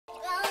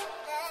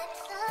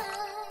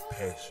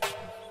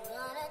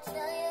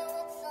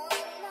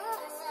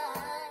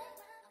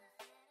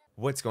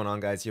What's going on,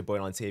 guys? Your boy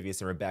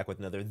Lontavius, and we're back with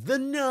another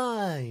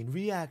The9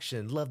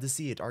 reaction. Love to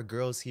see it. Our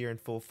girls here in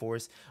full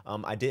force.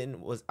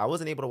 I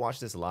wasn't able to watch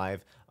this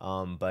live,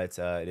 but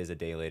it is a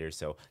day later,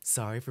 so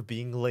sorry for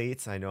being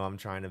late. I know I'm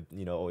trying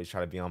to, always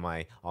try to be on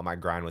my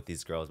grind with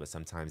these girls, but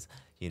sometimes,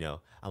 I'm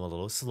a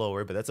little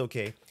slower, but that's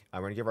okay.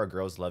 We're gonna give our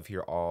girls love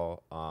here.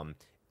 All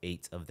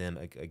 8 of them.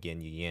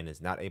 Again, Yuyan is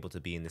not able to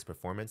be in this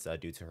performance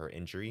due to her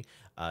injury,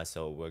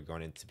 so we're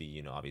going to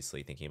be,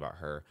 obviously thinking about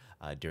her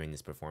during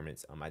this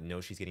performance. I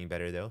know she's getting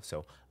better though,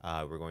 so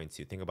we're going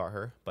to think about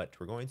her, but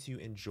we're going to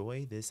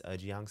enjoy this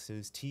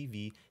Jiangsu's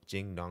TV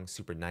Jingdong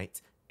Super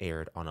Night,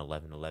 aired on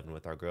 11/11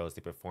 with our girls.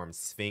 They performed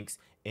Sphinx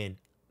in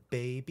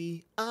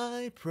Baby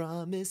I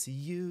Promise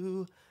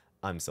You.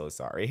 I'm so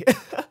sorry.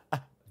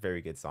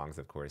 Very good songs,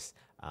 of course.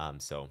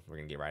 So we're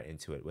gonna get right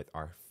into it with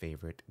our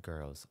favorite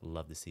girls.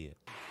 Love to see it.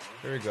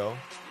 Here we go.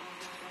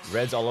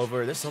 Red's all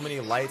over. There's so many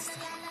lights.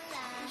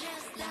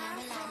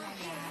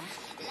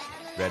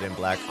 Red and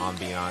black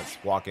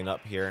ambiance. Walking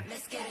up here.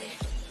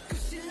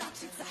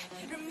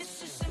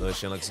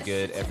 Yuyan looks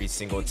good every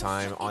single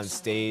time on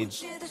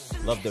stage.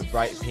 Love the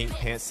bright pink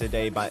pants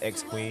today by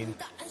X Queen.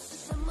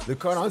 The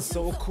cardon's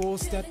so cool,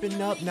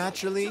 stepping up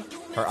naturally.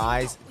 Her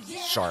eyes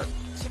sharp.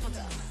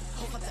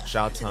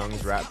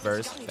 Xiaoteng's rap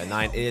verse. The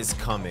 9 is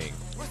coming.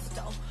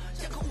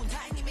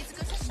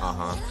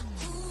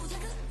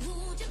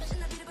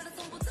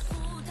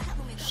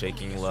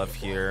 Shaking love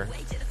here.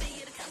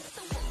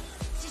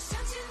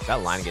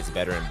 That line gets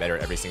better and better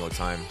every single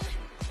time.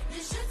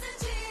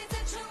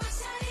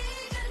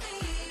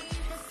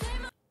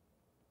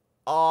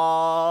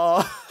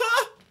 Oh,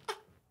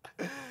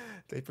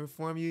 they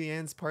perform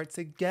Yuyan's part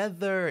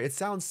together. It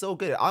sounds so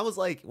good. I was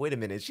like, wait a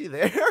minute, is she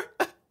there?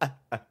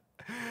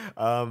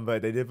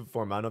 But they did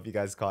perform. I don't know if you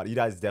guys caught it. You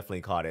guys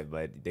definitely caught it,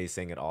 but they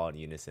sang it all in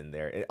unison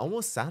there. It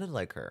almost sounded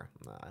like her.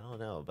 I don't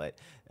know, but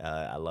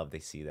I love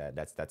to see that.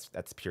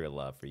 That's pure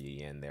love for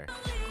Yuyan there.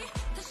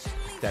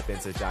 Step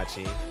into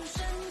Jachi.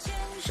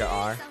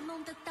 Sha'ar.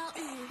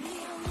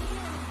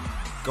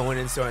 Going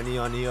into our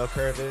Neo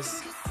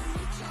Curvis.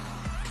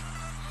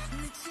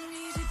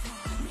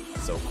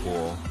 So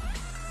cool.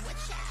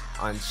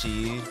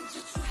 Anchi.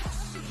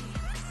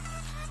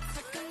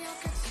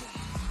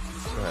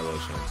 Go ahead,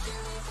 Lotion.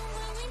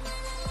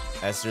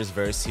 Esther's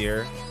verse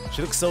here.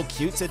 She looks so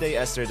cute today,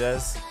 Esther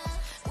does.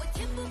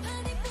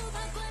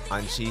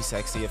 Anchi,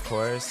 sexy, of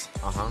course.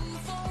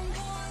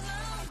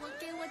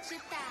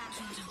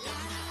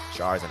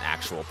 Jar's an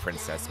actual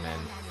princess, man.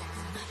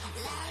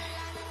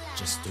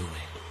 Just do it.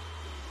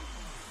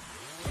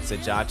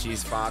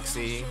 Sajachi's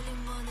foxy.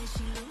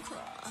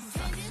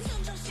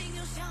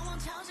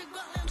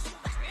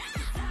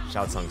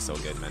 Xiaoteng's so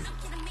good, man.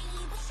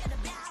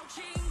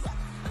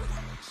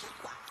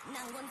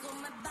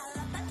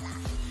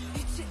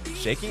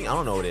 Shaking? I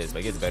don't know what it is,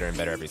 but it gets better and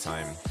better every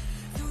time.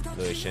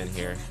 Yuyan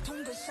here.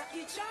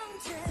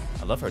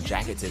 I love her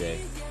jacket today.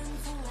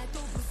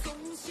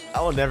 I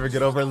will never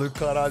get over Luke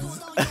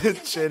Cotton's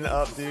chin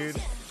up, dude.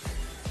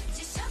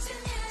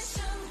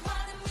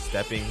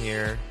 Stepping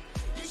here.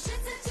 I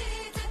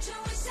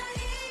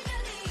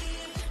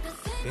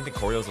think the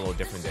choreo's a little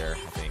different there,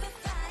 I think.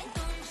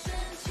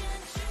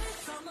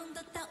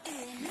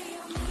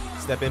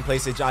 Step in,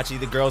 place Jachi.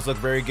 The girls look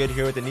very good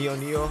here with the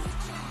Neo.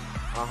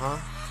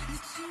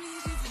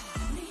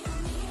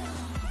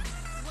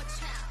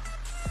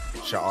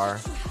 Sha'ar,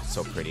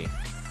 so pretty.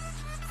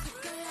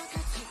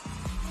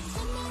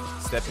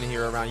 Stepping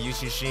here around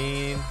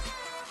Yushi.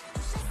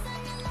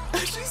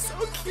 She's so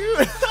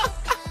cute.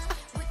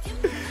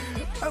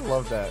 I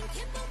love that.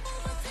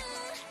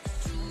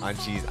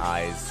 Anchi's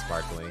eyes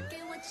sparkling.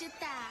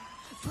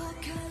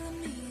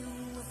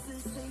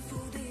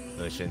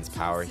 Yuyan's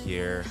power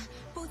here.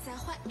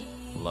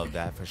 Love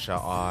that for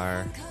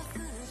Sha'ar.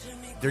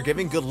 They're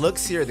giving good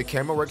looks here. The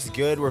camera works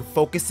good. We're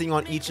focusing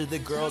on each of the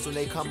girls when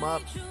they come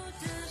up.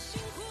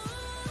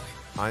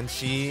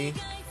 Anchi.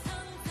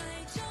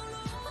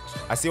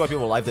 I see why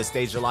people like this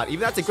stage a lot.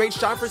 Even that's a great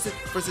shot for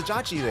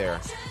Sajachi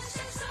there.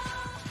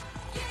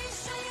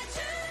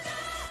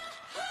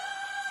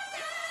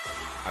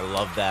 I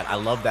love that. I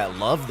love that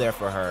love there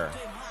for her.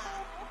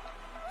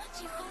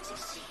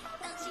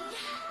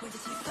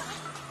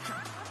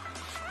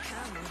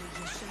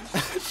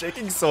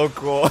 Shaking so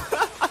cool.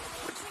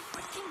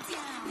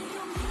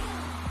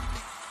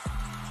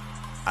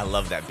 I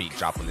love that beat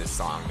drop on this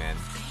song, man.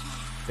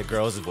 The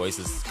girls'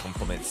 voices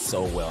complement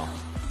so well.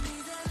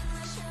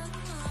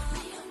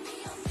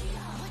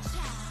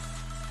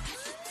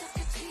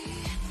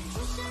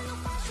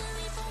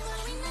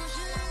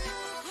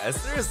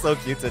 Esther is so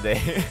cute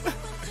today.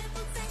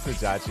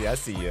 Sajachi, I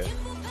see you.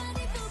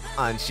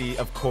 Anchi,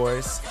 of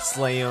course.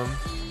 Slay him.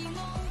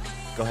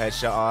 Go ahead,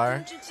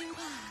 Sha'ar.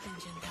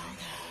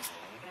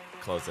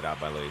 Close it out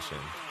by Yuyan.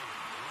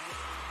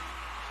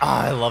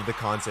 I love the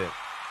content.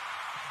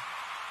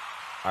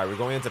 Alright, we're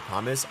going into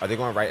Promise. Are they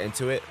going right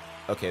into it?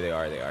 Okay, they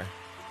are.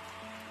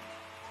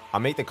 I'll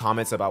make the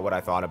comments about what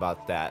I thought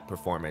about that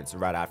performance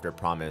right after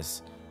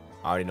Promise.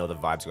 I already know the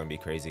vibes are gonna be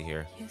crazy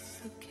here.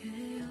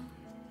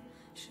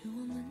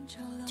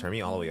 Turn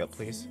me all the way up,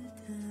 please.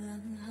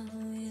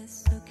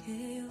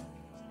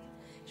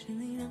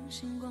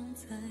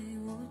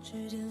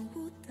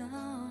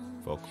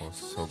 Vocals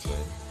so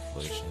good.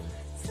 Lucian.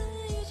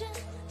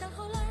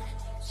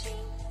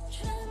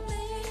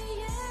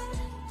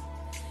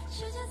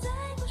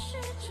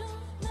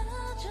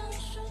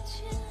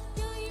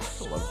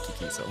 I love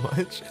Kiki so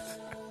much.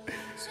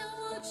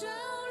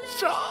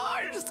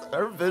 Stars!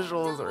 Her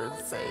visuals are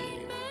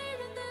insane.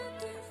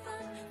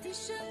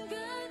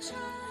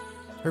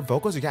 Her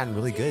vocals are getting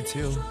really good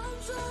too.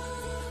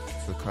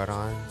 The cut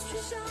on.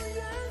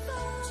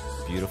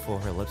 Beautiful.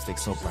 Her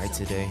lipstick's so bright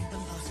today.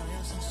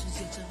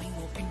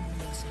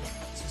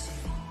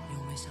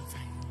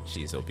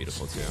 She's so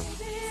beautiful too.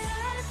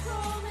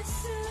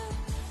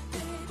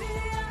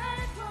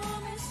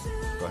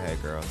 Go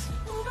ahead, girls.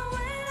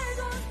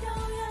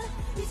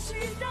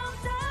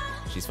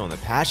 She's feeling the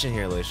passion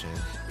here, Lucian.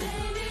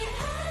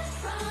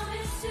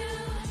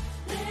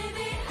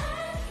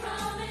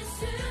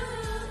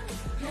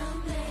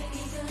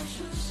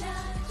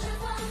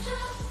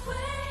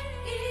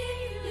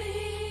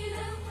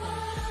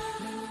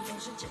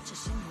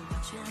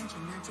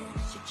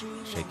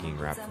 Shaking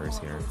rap verse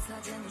here.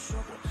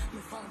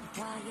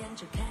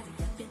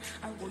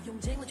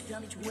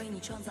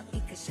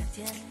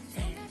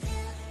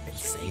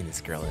 Insane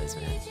this girl is,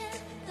 man.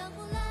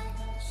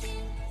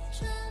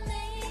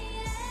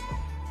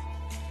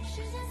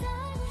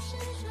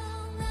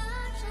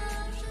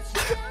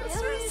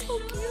 So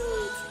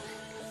cute.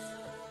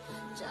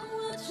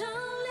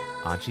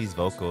 Anchi's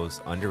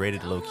vocals,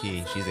 underrated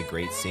low-key. She's a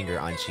great singer,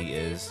 Anchi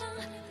is.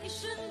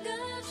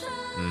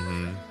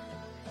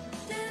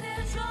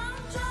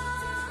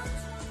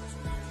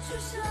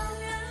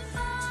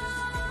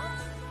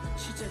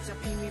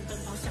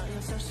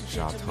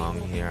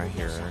 Xiaotong here, I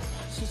hear her.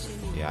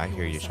 Yeah, I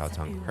hear you,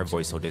 Xiaotong. Her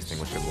voice so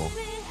distinguishable.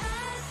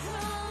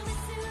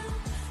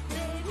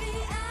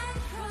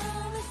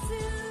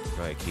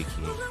 Go ahead,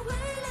 Kiki.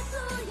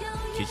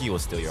 Kiki will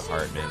steal your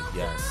heart, man.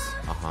 Yes.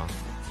 Uh-huh.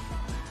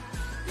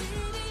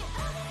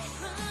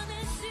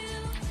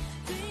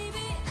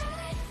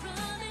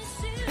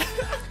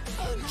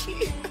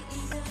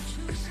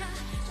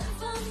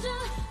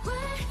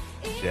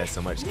 She has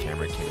so much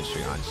camera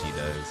chemistry on, she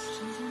does.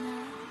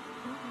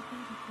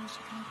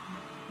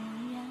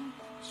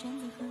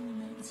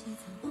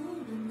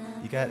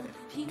 You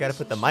gotta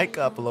put the mic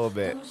up a little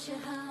bit.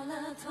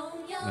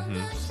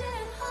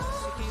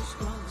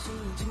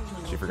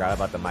 She forgot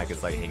about the mic.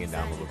 It's like hanging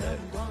down a little bit.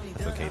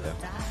 That's okay though.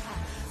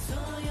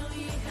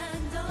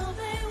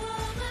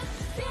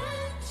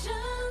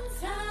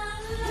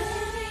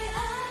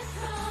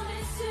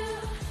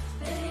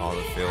 All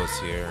the feels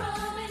here.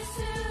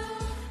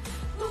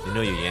 You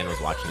know Yuyan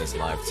was watching this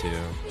live too.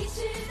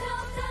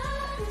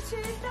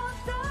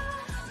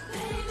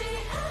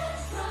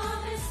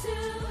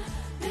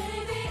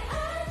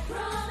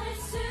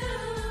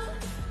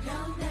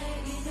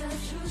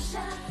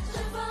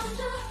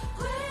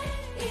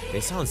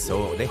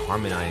 They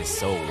harmonize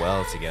so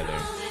well together.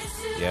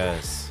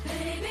 Yes.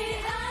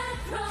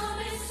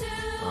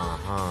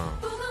 Uh-huh.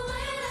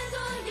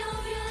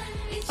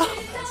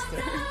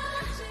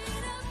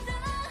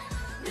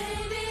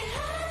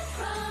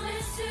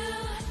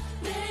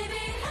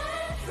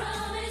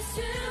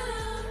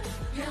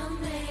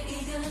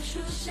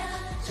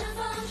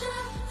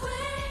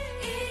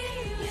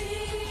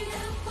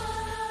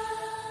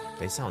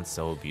 They sound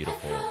so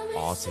beautiful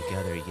all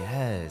together.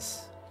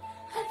 Yes.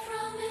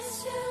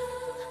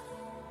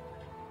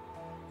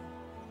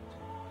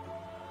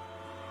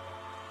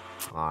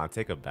 Aw,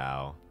 take a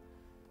bow.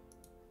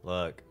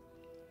 Look.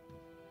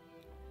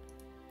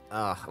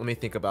 Let me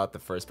think about the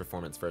first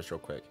performance first real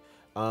quick.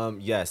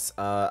 Yes,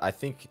 I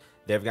think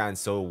they've gotten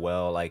so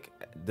well. Like,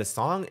 the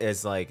song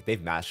is like,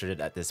 they've mastered it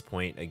at this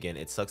point. Again,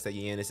 it sucks that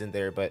Yuyan isn't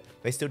there, but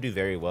they still do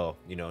very well,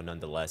 you know,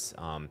 nonetheless.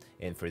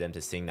 And for them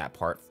to sing that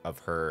part of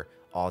her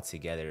all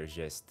together is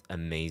just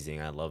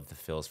amazing. I love the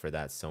feels for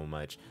that so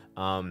much.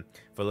 For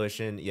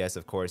Lucian, yes,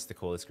 of course, the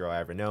coolest girl I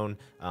ever known.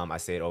 I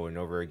say it over and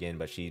over again,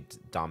 but she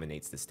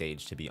dominates the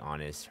stage, to be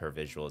honest. Her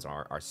visuals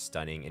are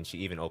stunning, and she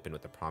even opened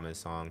with the Promise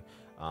song.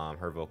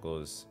 Her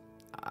vocals,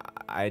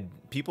 I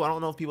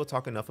don't know if people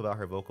talk enough about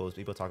her vocals.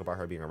 People talk about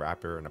her being a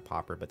rapper and a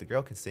popper, but the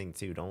girl can sing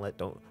too.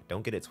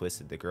 Don't get it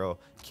twisted. The girl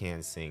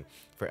can sing.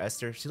 For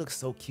Esther, she looks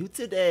so cute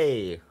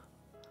today,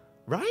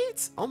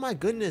 right? Oh my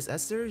goodness,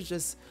 Esther is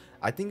just,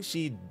 I think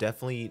she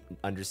definitely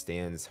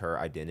understands her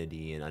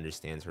identity and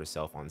understands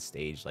herself on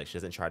stage. Like, she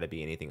doesn't try to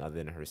be anything other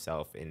than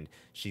herself, and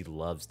she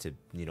loves to,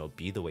 you know,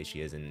 be the way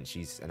she is,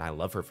 and I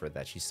love her for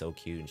that. She's so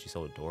cute and she's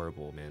so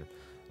adorable, man.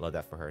 Love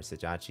that for her.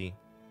 Sajachi,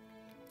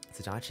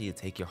 Sajachi,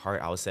 take your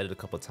heart. I said it a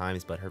couple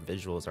times, but her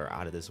visuals are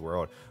out of this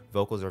world.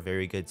 Vocals are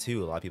very good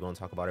too. A lot of people don't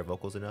talk about her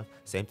vocals enough.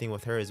 Same thing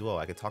with her as well.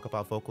 I could talk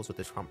about vocals with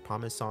the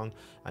Promise song.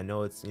 I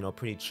know it's, you know,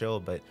 pretty chill,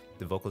 but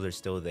the vocals are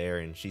still there,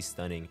 and she's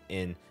stunning.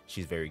 And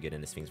she's very good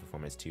in the Sphinx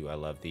performance too. I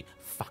love the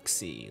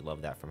Foxy.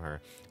 Love that from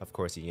her. Of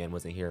course, Yuyan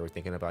wasn't here. We're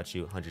thinking about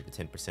you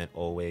 110%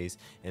 always.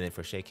 And then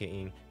for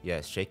Shaking,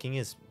 yes, Shaking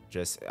is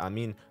just, I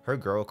mean, her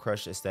girl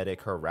crush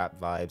aesthetic, her rap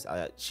vibes,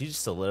 she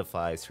just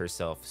solidifies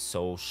herself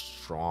so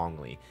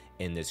strongly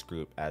in this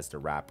group as the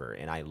rapper,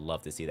 and I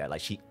love to see that.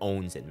 Like, she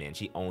owns it, man.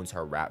 She owns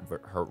her rap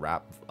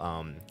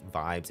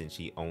vibes, and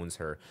she owns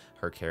her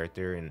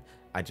character, and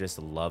I just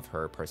love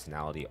her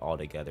personality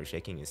altogether.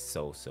 Shaking is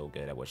so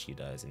good at what she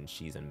does, and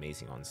she's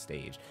amazing on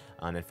stage.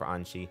 And then for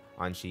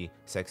Anshi,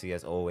 sexy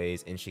as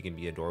always, and she can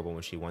be adorable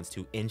when she wants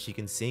to, and she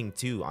can sing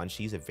too.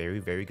 Anshi's a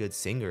very good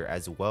singer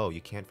as well.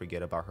 You can't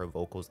forget about her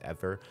vocals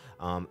ever.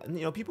 And,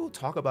 you know, people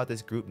talk about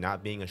this group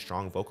not being a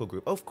strong vocal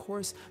group. Of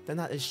course, they're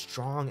not as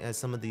strong as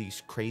some of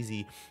these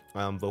crazy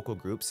vocal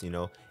groups, you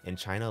know, and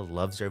China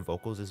loves their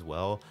vocals as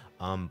well.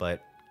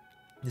 But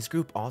this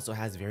group also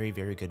has very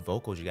good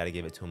vocals. You got to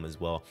give it to them as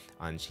well.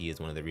 Anchi is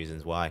one of the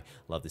reasons why.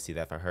 Love to see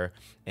that for her.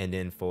 And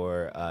then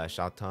for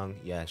Xiaotong,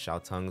 yeah,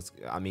 Xiaotong's,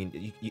 I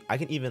mean, I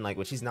can even, like,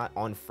 when she's not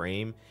on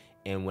frame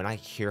and when I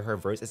hear her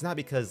verse, it's not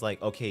because,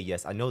 like, okay,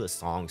 yes, I know the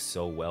song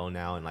so well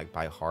now and, like,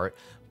 by heart,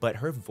 but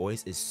her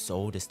voice is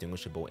so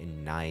distinguishable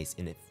and nice,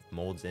 and it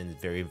molds in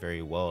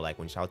very well. Like,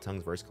 when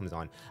Xiaotong's verse comes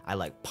on, I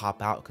like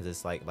pop out because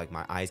it's like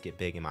my eyes get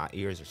big and my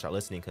ears start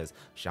listening, because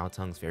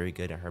Xiaotong's very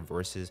good at her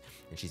verses,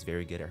 and she's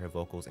very good at her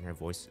vocals, and her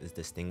voice is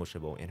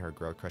distinguishable, and her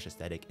girl crush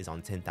aesthetic is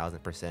on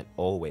 10,000%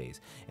 always.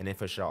 And then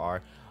for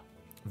Shar,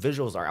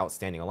 visuals are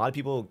outstanding. A lot of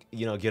people,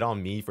 you know, get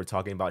on me for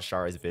talking about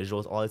Shara's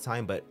visuals all the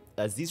time, but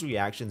as these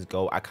reactions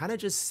go, I kind of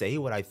just say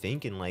what I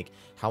think and like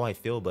how I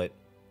feel. But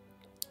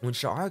when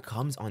Shara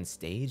comes on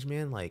stage,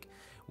 man, like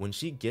when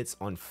she gets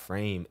on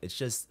frame, it's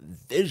just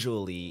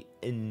visually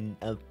in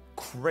a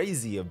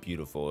crazy of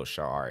beautiful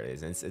Shara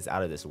is, and it's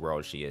out of this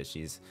world.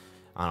 She's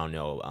I don't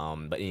know,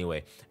 but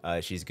anyway,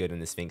 she's good in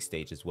the Sphinx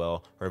stage as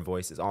well. Her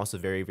voice is also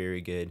very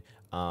good,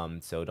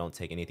 so don't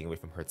take anything away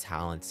from her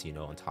talents, you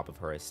know, on top of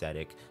her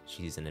aesthetic.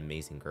 She's an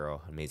amazing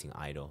girl, amazing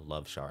idol.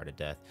 Love Shara to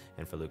death.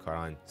 And for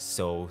Lucaran,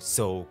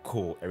 so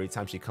cool. Every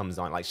time she comes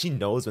on, like, she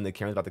knows when the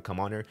camera's about to come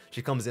on her.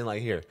 She comes in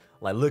like, here,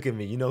 like, look at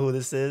me, you know who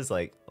this is?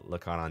 Like,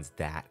 Lucaran's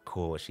that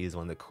cool. She's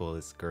one of the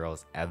coolest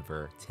girls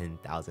ever,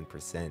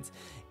 10,000%.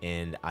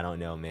 And I don't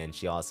know, man,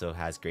 she also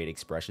has great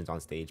expressions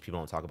on stage. People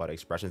don't talk about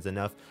expressions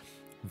enough.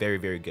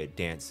 Very good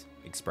dance,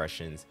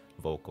 expressions,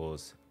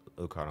 vocals.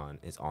 Lucaran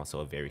is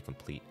also a very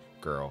complete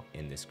girl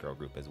in this girl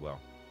group as well.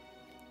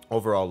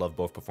 Overall, love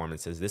both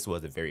performances. This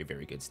was a very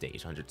good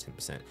stage,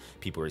 110%.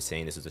 People were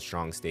saying this was a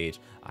strong stage.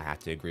 I have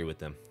to agree with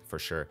them for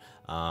sure.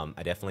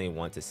 I definitely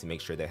want to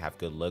make sure they have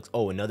good looks.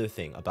 Oh, another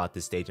thing about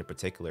this stage in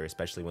particular,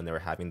 especially when they were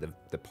having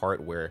the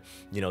part where,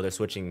 you know, they're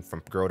switching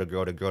from girl to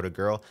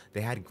girl, they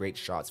had great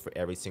shots for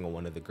every single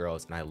one of the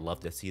girls, and I love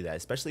to see that,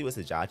 especially with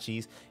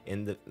Sajachi's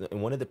in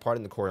one of the part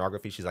in the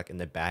choreography. She's like in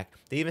the back.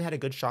 They even had a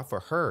good shot for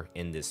her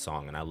in this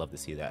song, and I love to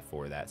see that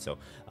for that. So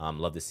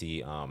love to see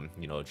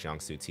you know,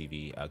 Jiangsu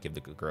TV give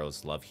the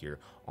girls love here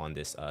on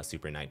this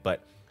super night.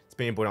 But it's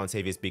been your boy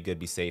Octavius. Be good,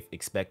 be safe.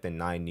 Expect the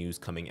 9 news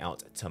coming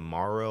out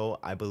tomorrow,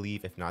 I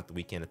believe, if not the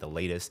weekend at the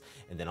latest.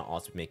 And then I'll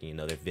also be making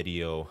another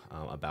video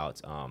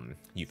about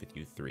Youth with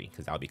Youth 3,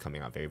 because that'll be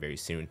coming out very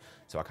soon.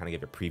 So I'll kind of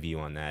give a preview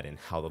on that and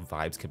how the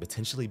vibes could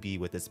potentially be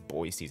with this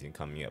boy season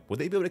coming up. Will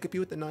they be able to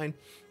compete with the 9?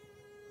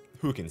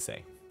 Who can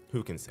say?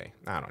 Who can say?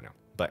 I don't know.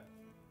 But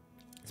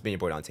it's been your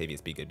boy Octavius.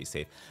 Be good, be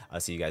safe.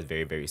 I'll see you guys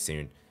very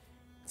soon.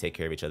 Take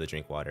care of each other,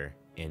 drink water,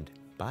 and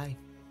bye.